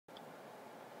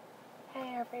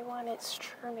everyone, it's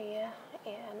Tremia,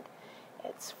 and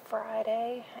it's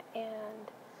Friday, and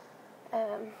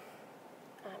I'm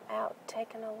out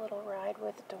taking a little ride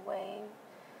with Dwayne.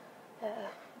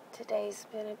 Today's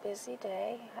been a busy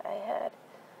day. I had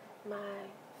my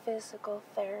physical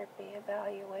therapy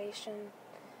evaluation,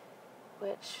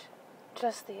 which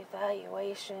just the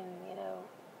evaluation,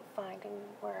 finding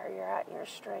where you're at in your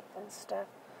strength and stuff,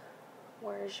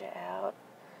 wears you out.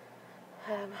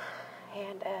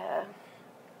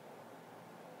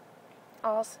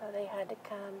 Also they had to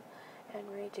come and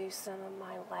redo some of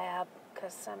my lab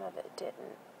because some of it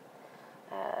didn't.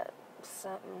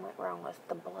 Something went wrong with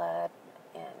the blood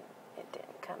and it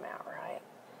didn't come out right.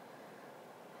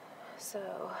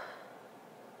 So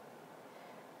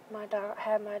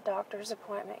had my doctor's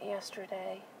appointment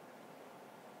yesterday,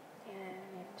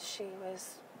 and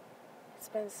it's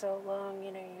been so long,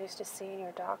 you're used to seeing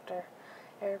your doctor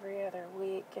every other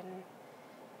week, and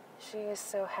she is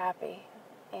so happy,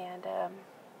 and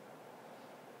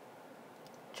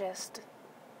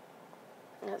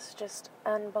it's just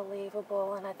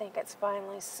unbelievable, and I think it's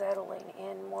finally settling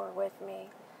in more with me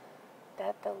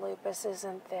that the lupus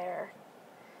isn't there.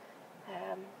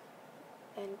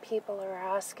 And people are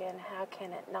asking, how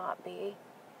can it not be?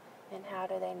 And how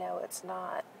do they know it's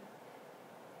not?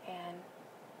 And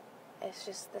it's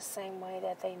just the same way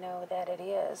that they know that it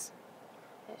is.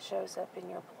 It shows up in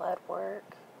your blood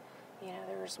work.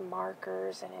 There's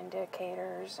markers and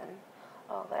indicators and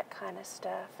all that kind of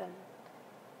stuff. And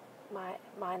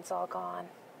mine's all gone.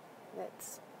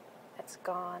 It's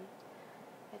gone.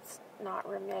 It's not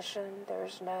remission.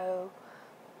 There's no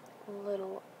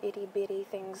little itty-bitty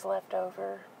things left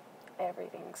over.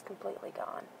 Everything's completely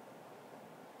gone.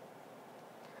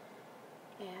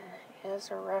 And it was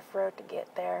a rough road to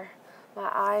get there. My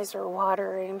eyes are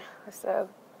watering,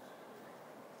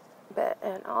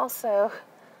 and also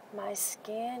my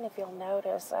skin, if you'll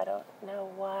notice, I don't know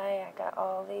why I got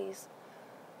all these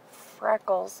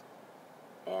freckles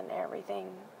and everything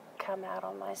come out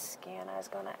on my skin. I was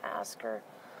going to ask her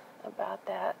about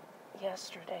that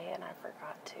yesterday, and I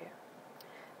forgot to.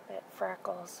 But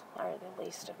freckles are the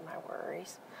least of my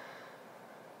worries.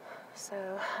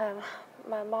 So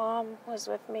my mom was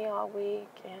with me all week,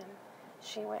 and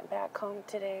she went back home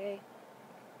today.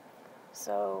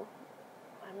 So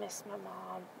I miss my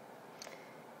mom,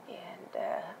 and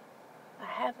I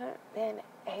haven't been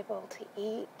able to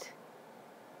eat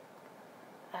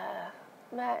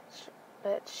much,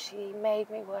 but she made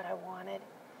me what I wanted,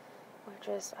 which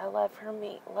is, I love her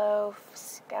meatloaf,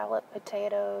 scalloped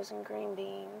potatoes, and green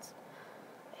beans,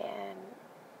 and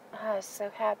I was so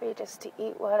happy just to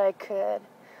eat what I could,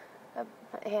 and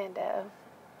then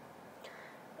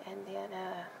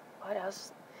what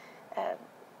else?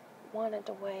 One of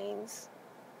Dwayne's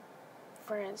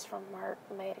friends from work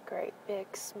made a great big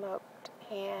smoked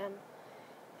ham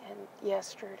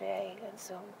yesterday, and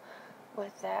so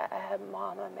with that I had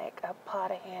Mama make a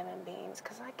pot of ham and beans,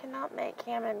 because I cannot make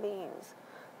ham and beans.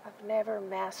 I've never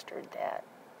mastered that,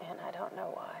 and I don't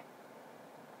know why.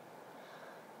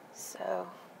 So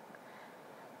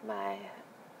my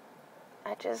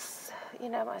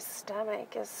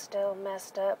stomach is still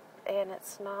messed up, and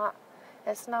it's not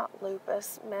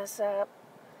lupus mess up.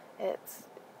 It's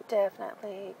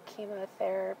definitely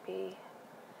chemotherapy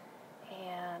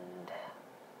and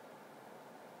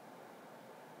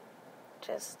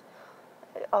just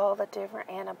all the different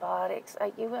antibiotics.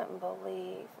 You wouldn't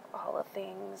believe all the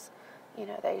things,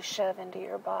 they shove into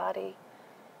your body.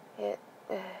 It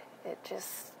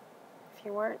just, if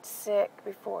you weren't sick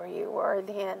before you were,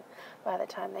 then by the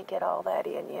time they get all that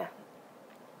in you.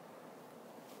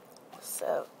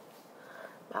 So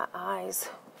my eyes,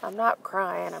 I'm not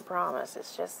crying, I promise,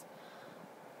 it's just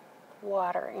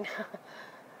watering.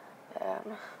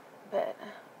 But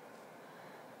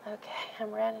okay,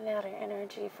 I'm running out of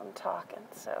energy from talking,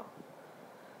 so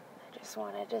I just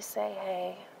wanted to say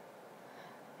hey,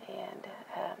 and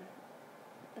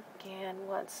again,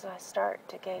 once I start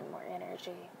to gain more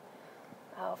energy,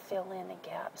 I'll fill in the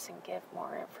gaps and give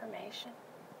more information.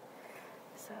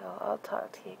 So I'll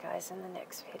talk to you guys in the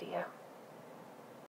next video.